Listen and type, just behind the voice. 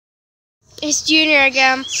It's Junior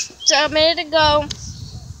again. So a minute ago,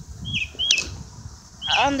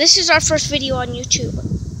 this is our first video on YouTube.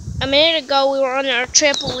 A minute ago, we were on our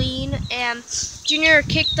trampoline, and Junior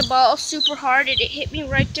kicked the ball super hard, and it hit me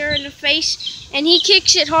right there in the face. And he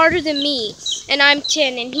kicks it harder than me, and I'm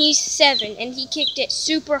 10, and he's 7, and he kicked it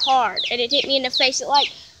super hard, and it hit me in the face. It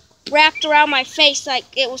like wrapped around my face, like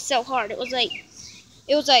it was so hard. It was like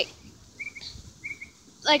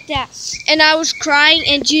that. And I was crying,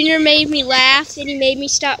 and Junior made me laugh, and he made me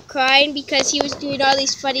stop crying because he was doing all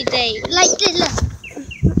these funny things. Like this, look.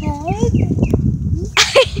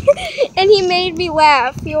 And he made me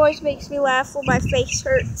laugh. He always makes me laugh when my face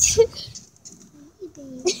hurts.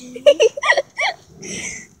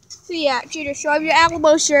 So yeah, Junior, show him your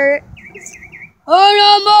Alamo shirt. Oh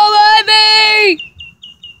no, baby!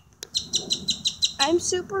 I'm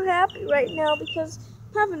super happy right now because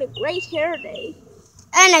I'm having a great hair day.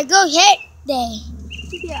 And a good hair day.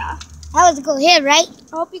 Yeah. That was a good hair, right?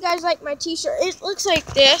 I hope you guys like my t-shirt. It looks like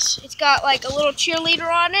this. It's got like a little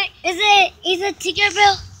cheerleader on it. Is it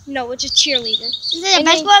Tinkerbell? No, it's a cheerleader. Is it a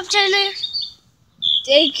basketball cheerleader?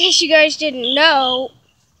 In case you guys didn't know,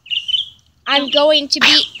 I'm going to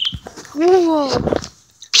be... Whoa.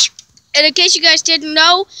 And in case you guys didn't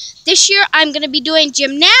know, this year I'm going to be doing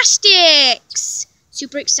gymnastics.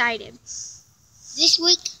 Super excited. This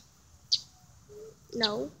week?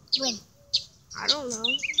 No. When? I don't know.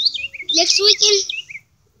 Next weekend?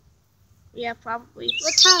 Yeah, probably.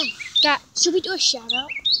 What time? Should we do a shout out?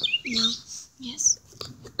 No. Yes.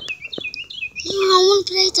 No, I want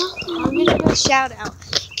to play talking. I'm going to do a shout out.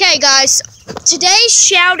 Okay, guys. Today's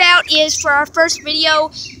shout out is for our first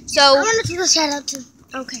video. So I want to do a shout out to.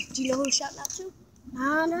 Okay. Do you know who to shout out to?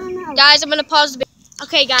 No. Guys, I'm going to pause the video.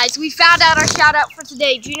 Okay, guys. We found out our shout out for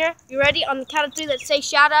today. Junior, you ready? On the count of 3, let's say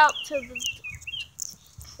shout out to the...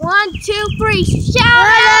 1, 2, 3. Shout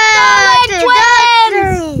out to Dolan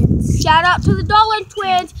twins! Shout out to the Dolan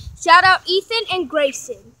twins. Shout out Ethan and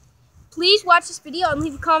Grayson. Please watch this video and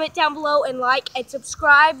leave a comment down below and like and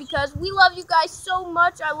subscribe because we love you guys so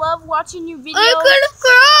much. I love watching your videos. I'm gonna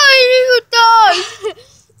cry.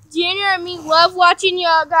 Junior and me love watching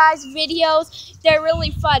your guys' videos. They're really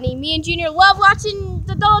funny. Me and Junior love watching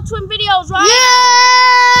the Dolan twin videos, right?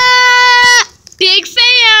 Yeah! Big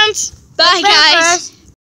fans. Bye, guys.